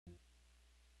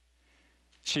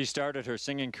She started her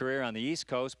singing career on the East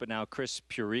Coast, but now Chris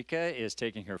Pureka is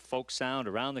taking her folk sound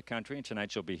around the country, and tonight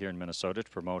she'll be here in Minnesota to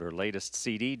promote her latest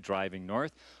CD, Driving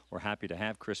North. We're happy to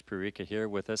have Chris Pureka here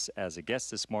with us as a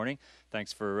guest this morning.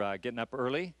 Thanks for getting up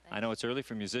early. Thanks. I know it's early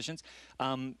for musicians.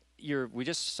 We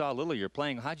just saw a little. You're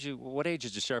playing. What age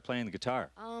did you start playing the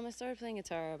guitar? I started playing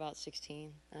guitar about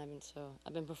 16.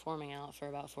 I've been performing out for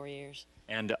about 4 years.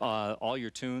 And all your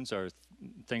tunes are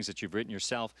things that you've written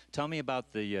yourself. Tell me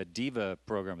about the Diva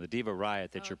program, the Diva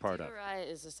Riot that you're part of. Diva Riot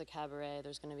is just a cabaret.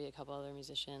 There's going to be a couple other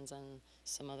musicians and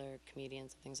some other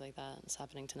comedians and things like that. It's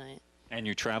happening tonight. And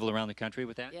you travel around the country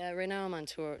with that? Yeah, right now I'm on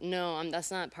tour. No,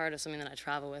 that's not part of something that I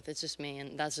travel with. It's just me,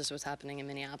 and that's just what's happening in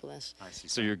Minneapolis. I see.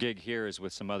 So your gig here is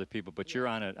with some other people, but you're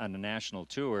on a national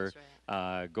tour,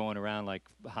 going around, like,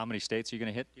 how many states are you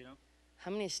going to hit, you know? How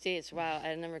many states? Wow,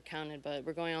 I never counted, but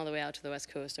we're going all the way out to the West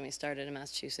Coast, and we started in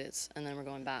Massachusetts, and then we're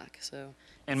going back, so.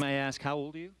 And may I ask, how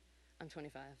old are you? I'm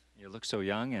 25. You look so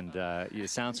young, and you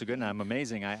sound so good, and I'm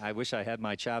amazing. I wish I had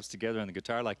my chops together on the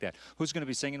guitar like that. Who's going to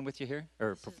be singing with you here?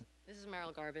 This is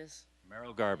Merrill Garbus.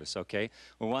 Merrill Garbus, okay.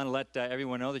 We want to let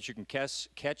everyone know that you can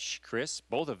catch Chris,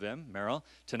 both of them, Merrill,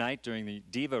 tonight during the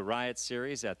Diva Riot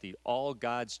series at the All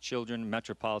God's Children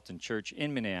Metropolitan Church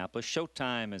in Minneapolis.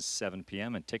 Showtime is 7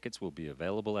 p.m., and tickets will be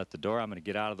available at the door. I'm going to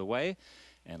get out of the way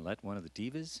and let one of the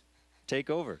divas take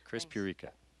over, Chris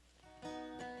Pureka.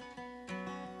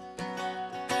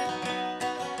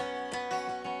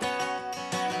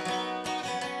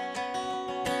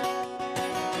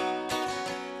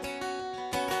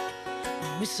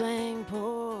 We sang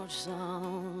porch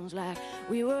songs like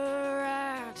we were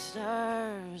rock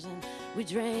stars, and we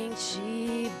drank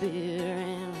cheap beer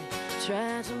and we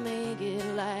tried to make it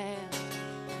last.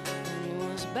 And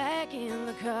it was back in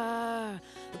the car,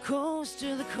 the coast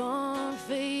to the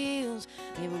cornfields.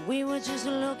 Maybe we were just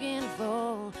looking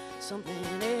for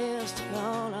something else to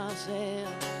call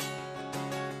ourselves.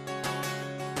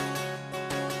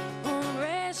 On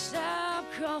rest stop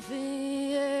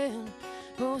coffee and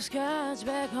postcards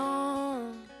back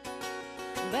home,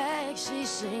 backseat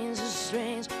scenes of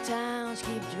strange towns.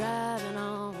 Keep driving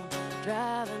on,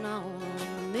 driving on.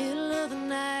 In the middle of the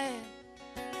night,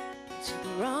 took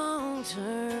a wrong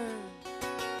turn.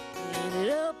 We ended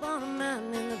up on a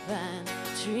mountain in the pine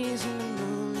trees in the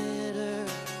moonlit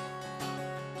earth.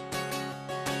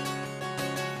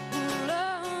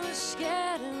 Along the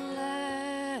scattered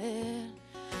light,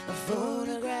 a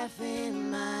photograph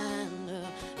in mind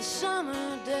of a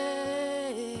summer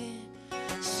day,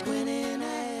 squinting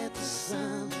at the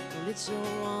sun. Well, it's a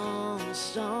warm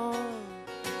storm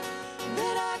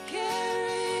that I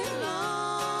carry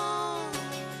along.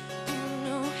 You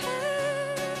know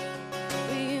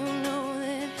how, you know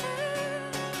that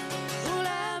how. Well,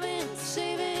 I've been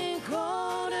saving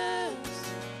quarters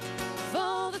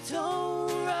for the toll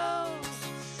roads.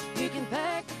 You can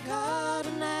pack the car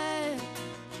tonight,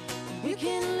 we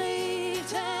can leave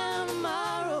town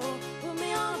tomorrow. Put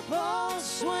me on a Porch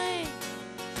swing,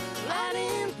 light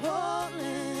in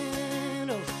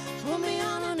Portland, or put me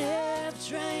on an F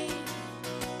train,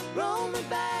 roll me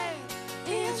back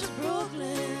into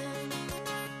Brooklyn.